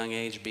from a young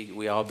age,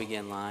 we all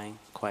begin lying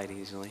quite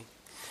easily.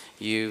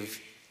 You've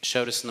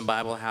showed us in the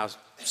Bible how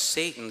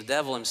Satan, the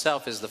devil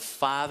himself, is the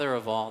father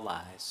of all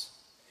lies.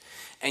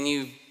 And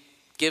you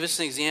give us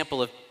an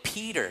example of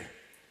Peter,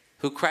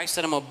 who Christ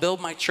said, I'm going to build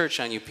my church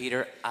on you,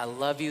 Peter. I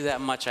love you that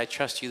much. I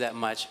trust you that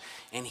much.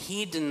 And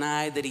he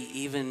denied that he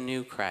even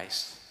knew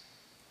Christ.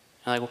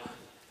 I'm like,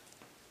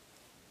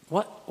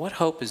 what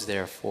hope is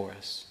there for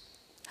us?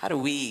 How do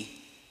we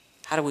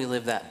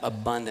live that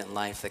abundant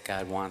life that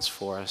God wants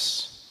for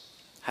us?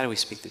 How do we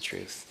speak the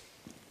truth?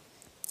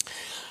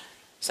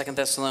 2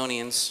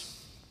 Thessalonians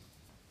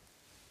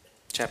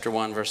chapter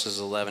 1, verses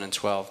 11 and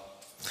 12.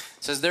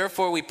 It says,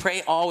 therefore we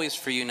pray always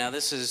for you. Now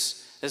this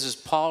is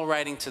Paul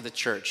writing to the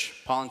church.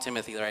 Paul and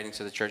Timothy writing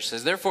to the church. It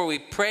says, therefore we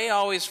pray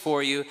always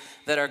for you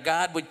that our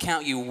God would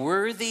count you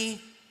worthy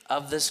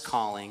of this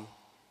calling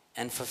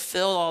and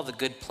fulfill all the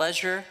good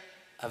pleasure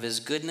of his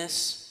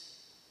goodness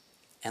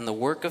and the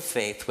work of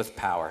faith with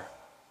power,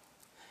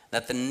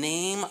 that the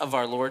name of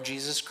our Lord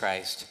Jesus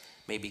Christ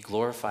may be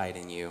glorified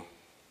in you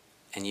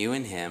and you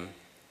in him,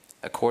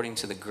 according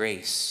to the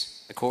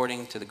grace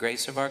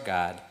of our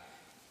God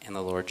and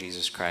the Lord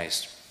Jesus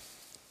Christ.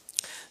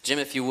 Jim,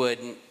 if you would,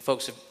 and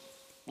folks,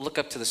 look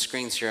up to the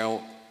screens here.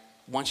 I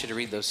want you to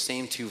read those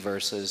same two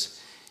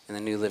verses in the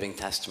New Living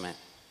Testament.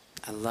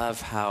 I love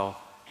how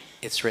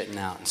it's written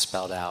out and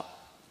spelled out.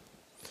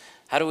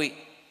 How do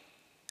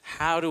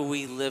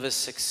we live a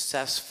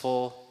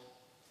successful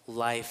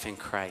life in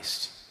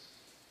Christ?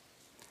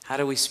 How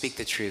do we speak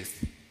the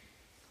truth?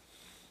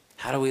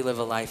 How do we live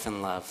a life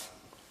in love?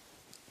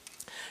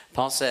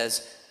 Paul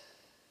says,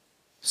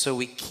 so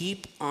we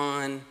keep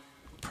on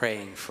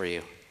praying for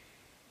you.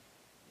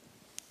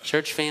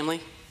 Church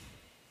family,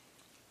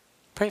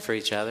 pray for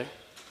each other.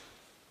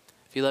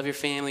 If you love your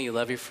family, you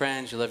love your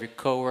friends, you love your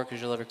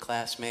coworkers, you love your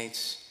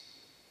classmates,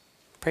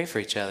 pray for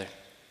each other.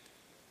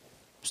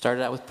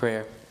 Started out with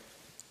prayer.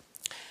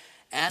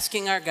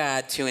 Asking our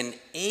God to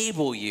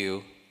enable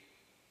you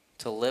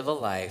to live a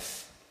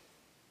life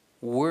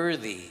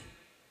worthy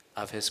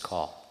of his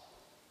call.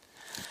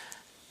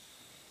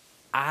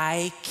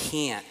 I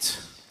can't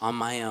on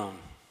my own.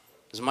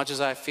 As much as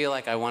I feel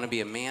like I want to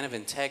be a man of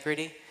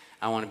integrity,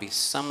 I want to be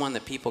someone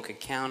that people could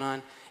count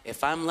on.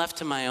 If I'm left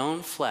to my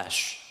own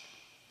flesh,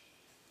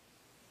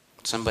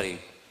 somebody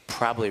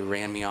probably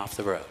ran me off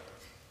the road.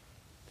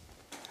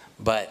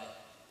 But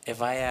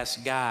if I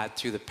ask God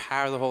through the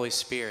power of the Holy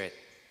Spirit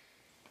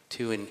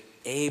to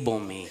enable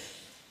me,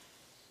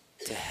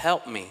 to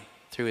help me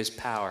through his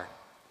power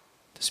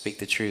to speak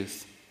the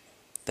truth,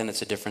 then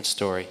it's a different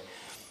story.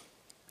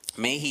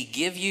 May he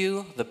give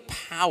you the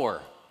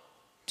power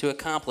to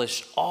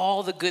accomplish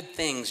all the good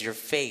things your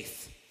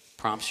faith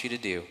prompts you to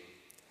do.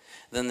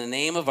 Then the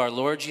name of our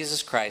Lord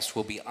Jesus Christ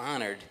will be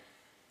honored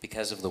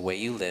because of the way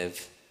you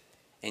live,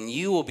 and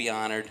you will be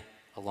honored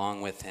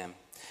along with him.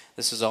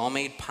 This is all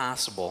made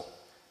possible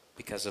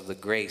because of the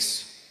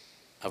grace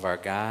of our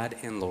God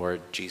and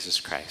Lord Jesus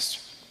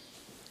Christ.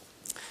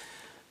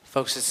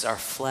 Folks, it's our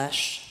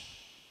flesh.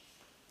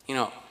 You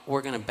know,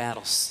 we're going to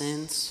battle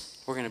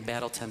sins. We're going to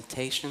battle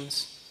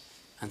temptations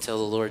until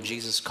the Lord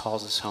Jesus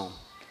calls us home.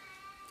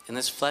 In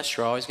this flesh,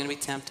 you're always going to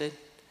be tempted.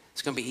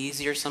 It's going to be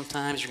easier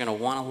sometimes. You're going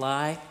to want to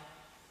lie.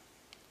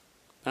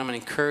 But I'm going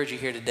to encourage you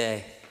here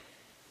today.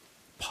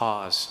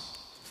 Pause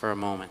for a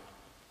moment.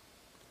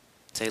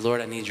 Say,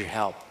 Lord, I need your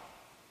help.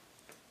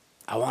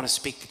 I want to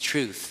speak the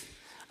truth.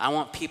 I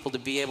want people to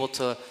be able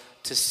to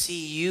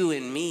see you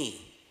in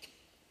me,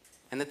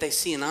 and that they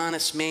see an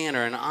honest man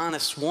or an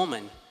honest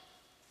woman.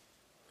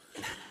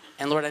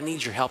 And Lord, I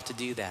need your help to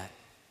do that.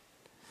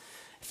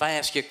 If I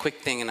ask you a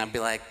quick thing and I'd be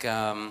like,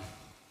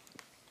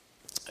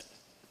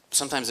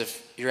 sometimes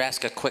if you're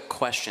asked a quick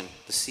question,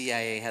 the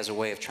CIA has a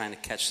way of trying to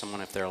catch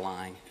someone if they're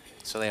lying.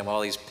 So they have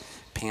all these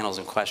panels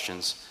and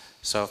questions.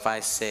 So if I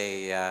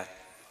say,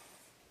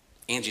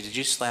 Angie, did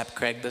you slap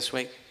Craig this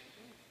week?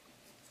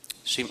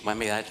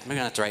 Maybe I'm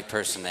not the right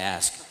person to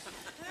ask.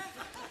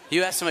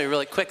 You ask somebody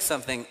really quick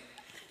something,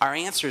 our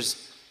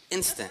answer's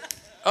instant.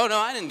 Oh, no,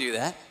 I didn't do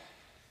that.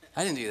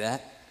 I didn't do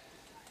that.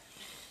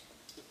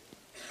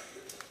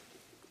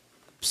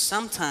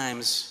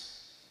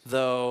 Sometimes,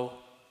 though,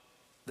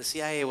 the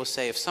CIA will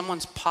say, if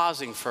someone's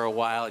pausing for a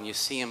while and you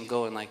see them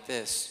going like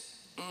this,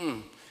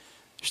 you're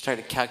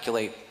starting to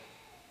calculate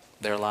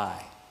their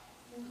lie.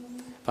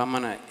 But I'm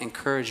going to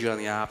encourage you on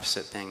the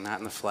opposite thing, not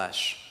in the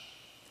flesh.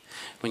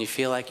 When you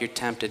feel like you're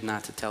tempted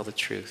not to tell the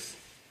truth,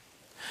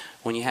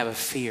 when you have a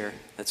fear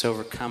that's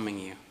overcoming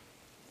you,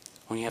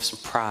 when you have some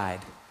pride,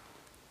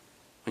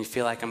 when you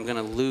feel like I'm going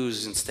to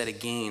lose instead of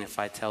gain if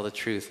I tell the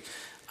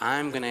truth,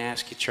 I'm going to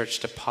ask you, church,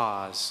 to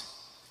pause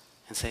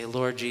and say,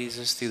 Lord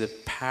Jesus, through the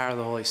power of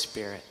the Holy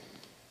Spirit,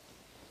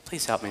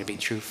 please help me to be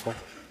truthful.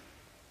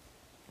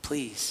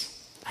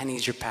 Please. I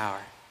need your power.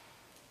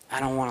 I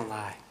don't want to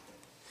lie.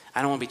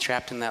 I don't want to be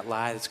trapped in that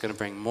lie that's going to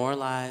bring more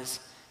lies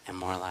and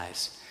more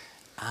lies.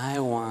 I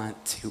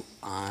want to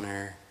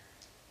honor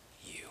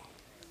you.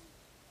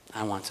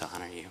 I want to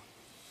honor you.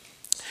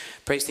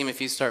 Praise team,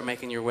 if you start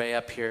making your way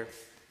up here.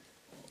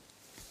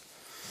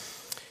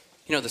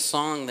 You know, the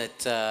song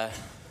that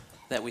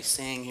we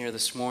sang here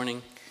this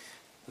morning,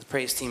 the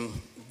praise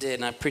team did,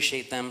 and I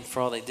appreciate them for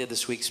all they did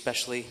this week,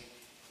 especially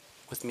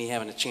with me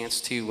having a chance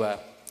to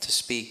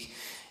speak.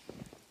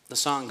 The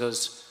song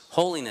goes,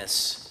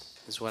 "Holiness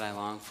is what I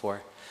long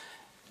for."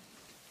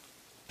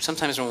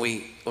 Sometimes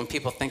when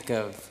people think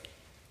of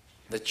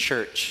the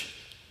church,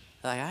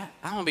 they're like, I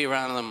don't want to be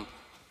around them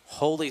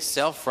holy,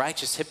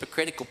 self-righteous,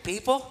 hypocritical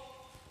people.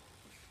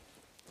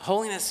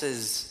 Holiness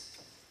is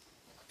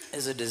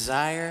a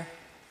desire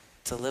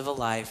to live a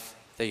life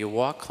that you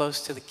walk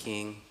close to the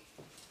King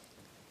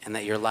and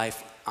that your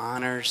life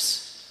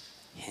honors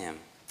him.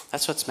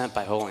 That's what's meant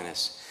by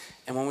holiness.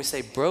 And when we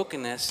say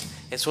brokenness,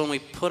 it's when we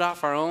put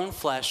off our own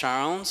flesh,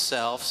 our own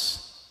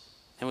selves,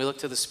 and we look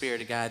to the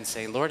Spirit of God and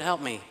say, Lord,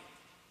 help me.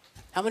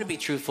 Help me to be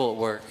truthful at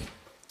work.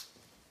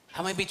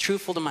 Help me to be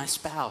truthful to my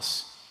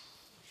spouse.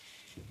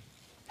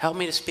 Help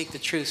me to speak the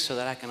truth so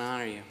that I can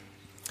honor you.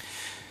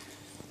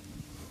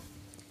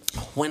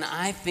 When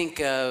I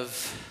think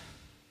of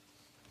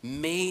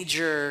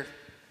major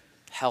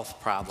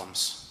health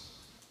problems,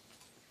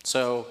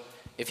 so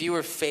if you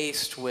were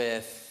faced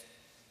with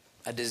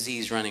a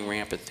disease running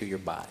rampant through your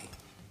body,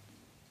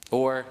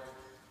 or,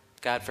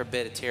 God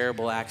forbid, a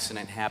terrible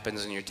accident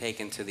happens and you're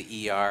taken to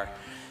the ER,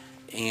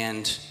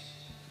 and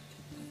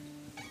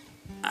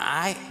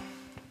I'd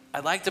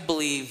like to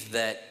believe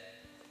that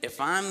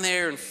if I'm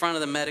there in front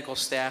of the medical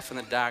staff and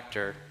the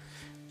doctor,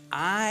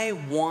 I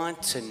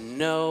want to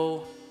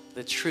know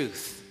the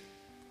truth.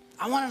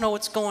 I want to know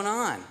what's going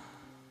on.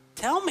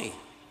 Tell me.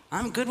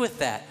 I'm good with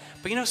that.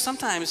 But you know,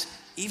 sometimes,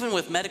 even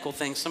with medical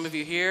things, some of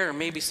you here, or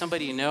maybe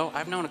somebody you know,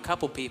 I've known a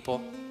couple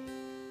people,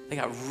 they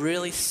got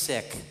really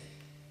sick.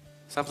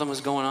 Something was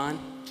going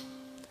on,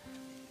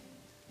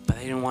 but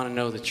they didn't want to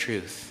know the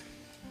truth.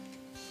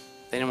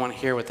 They didn't want to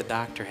hear what the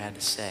doctor had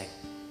to say.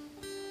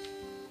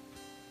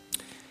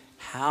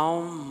 How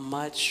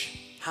much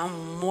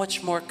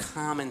more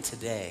common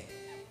today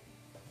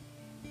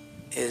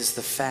is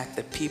the fact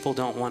that people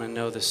don't want to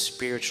know the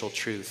spiritual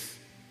truth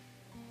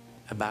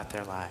about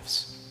their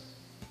lives.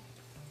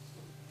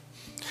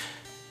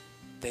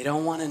 They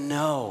don't want to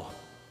know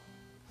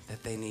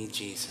that they need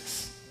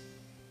Jesus.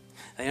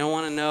 They don't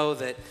want to know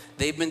that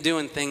they've been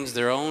doing things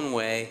their own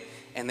way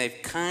and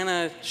they've kind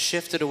of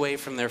shifted away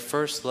from their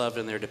first love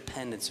and their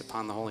dependence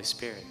upon the Holy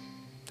Spirit.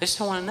 They just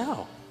don't want to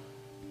know.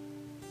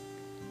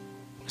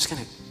 I'm just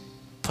going to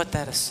put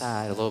that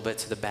aside a little bit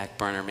to the back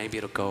burner. Maybe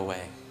it'll go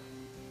away.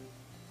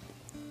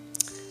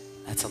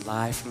 That's a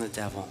lie from the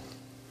devil.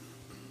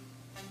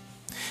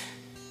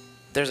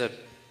 There's a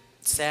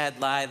sad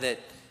lie that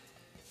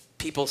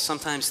people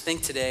sometimes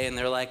think today, and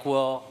they're like,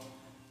 well,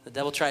 the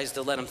devil tries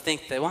to let them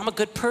think that, well, I'm a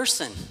good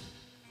person.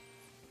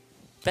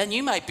 Ben,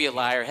 you might be a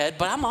liar head,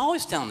 but I'm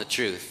always telling the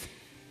truth.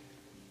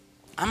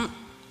 I'm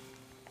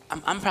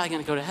probably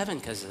going to go to heaven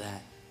because of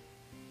that.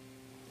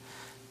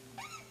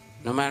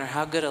 No matter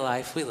how good a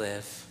life we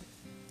live,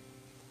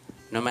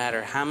 no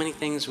matter how many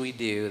things we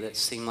do that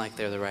seem like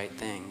they're the right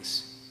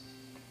things,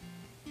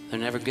 they're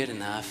never good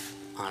enough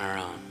on our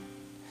own.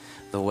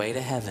 The way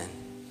to heaven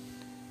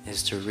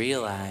is to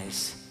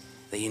realize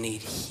that you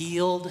need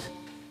healed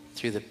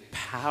through the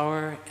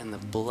power and the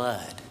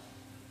blood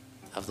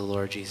of the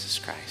Lord Jesus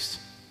Christ.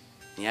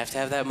 You have to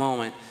have that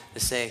moment to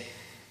say,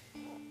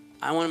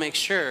 I want to make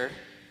sure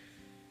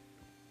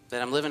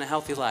that I'm living a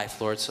healthy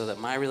life, Lord, so that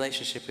my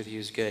relationship with you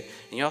is good.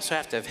 And you also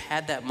have to have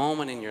had that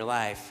moment in your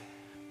life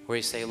where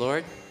you say,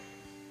 Lord,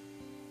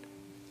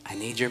 I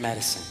need your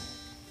medicine.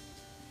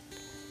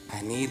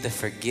 I need the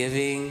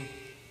forgiving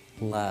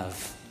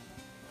love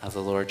of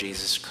the Lord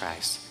Jesus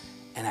Christ.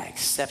 And I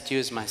accept you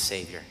as my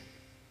Savior.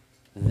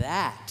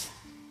 That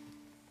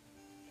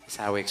is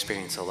how we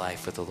experience a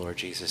life with the Lord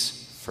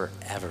Jesus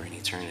forever in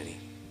eternity.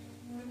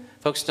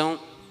 Folks, don't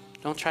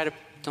try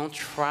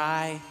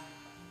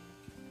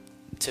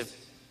to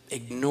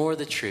ignore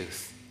the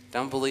truth.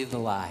 Don't believe the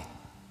lie.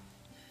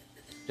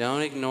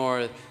 Don't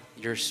ignore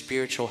your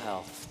spiritual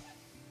health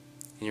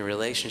and your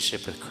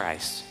relationship with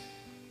Christ.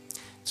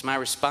 It's my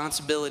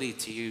responsibility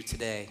to you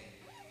today.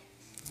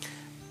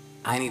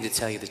 I need to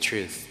tell you the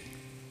truth.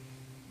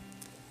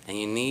 And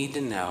you need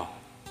to know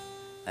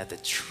that the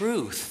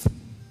truth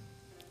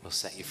will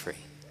set you free.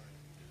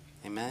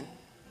 Amen?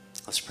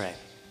 Let's pray.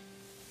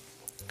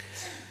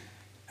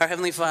 Our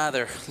Heavenly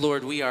Father,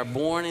 Lord, we are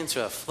born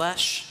into a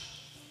flesh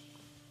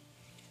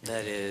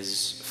that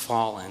is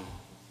fallen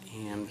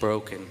and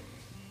broken.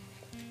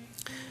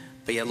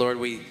 But yet, Lord,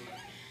 we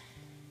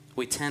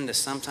tend to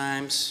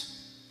sometimes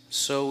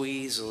so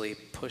easily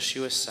push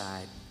you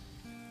aside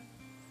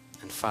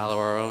and follow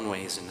our own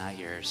ways and not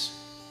yours.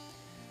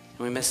 And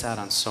we miss out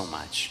on so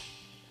much.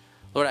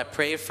 Lord, I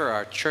pray for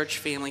our church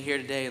family here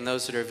today and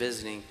those that are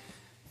visiting.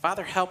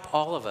 Father, help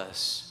all of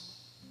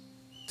us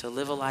to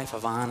live a life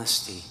of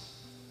honesty.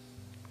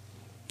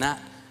 Not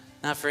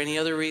for any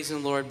other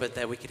reason, Lord, but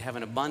that we could have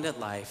an abundant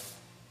life,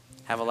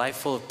 have a life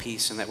full of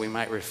peace, and that we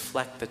might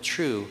reflect the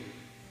true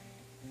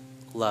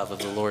love of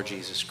the Lord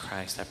Jesus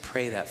Christ. I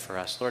pray that for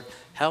us. Lord,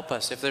 help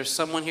us. If there's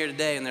someone here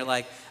today and they're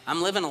like,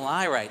 I'm living a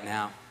lie right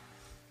now.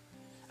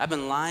 I've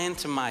been lying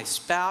to my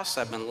spouse.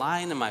 I've been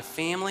lying to my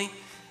family.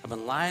 I've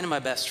been lying to my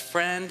best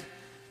friend.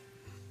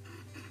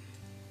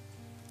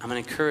 I'm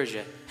going to encourage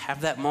you.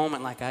 Have that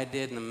moment like I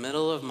did in the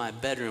middle of my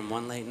bedroom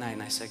one late night,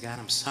 and I said, God,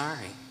 I'm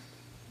sorry.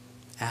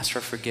 Ask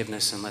for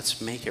forgiveness, and let's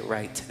make it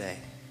right today.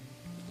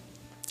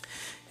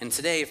 And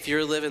today, if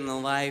you're living the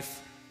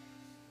life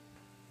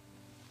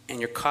and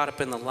you're caught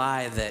up in the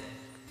lie that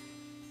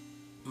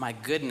my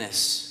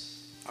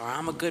goodness, or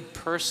I'm a good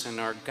person,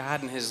 or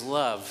God in his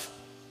love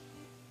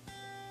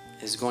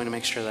is going to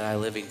make sure that I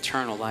live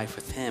eternal life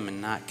with him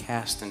and not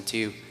cast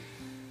into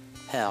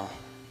hell.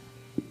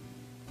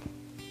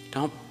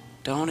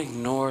 Don't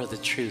ignore the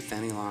truth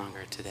any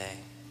longer today.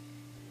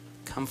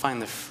 Come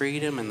find the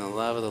freedom and the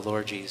love of the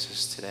Lord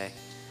Jesus today.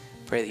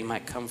 Pray that you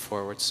might come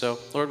forward. So,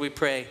 Lord, we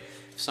pray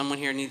if someone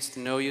here needs to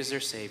know you as their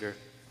Savior,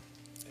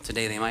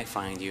 today they might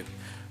find you.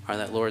 Or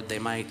that, Lord, they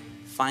might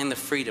find the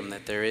freedom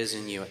that there is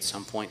in you at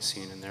some point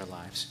soon in their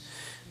lives.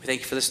 We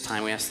thank you for this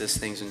time. We ask these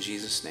things in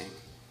Jesus' name.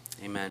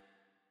 Amen.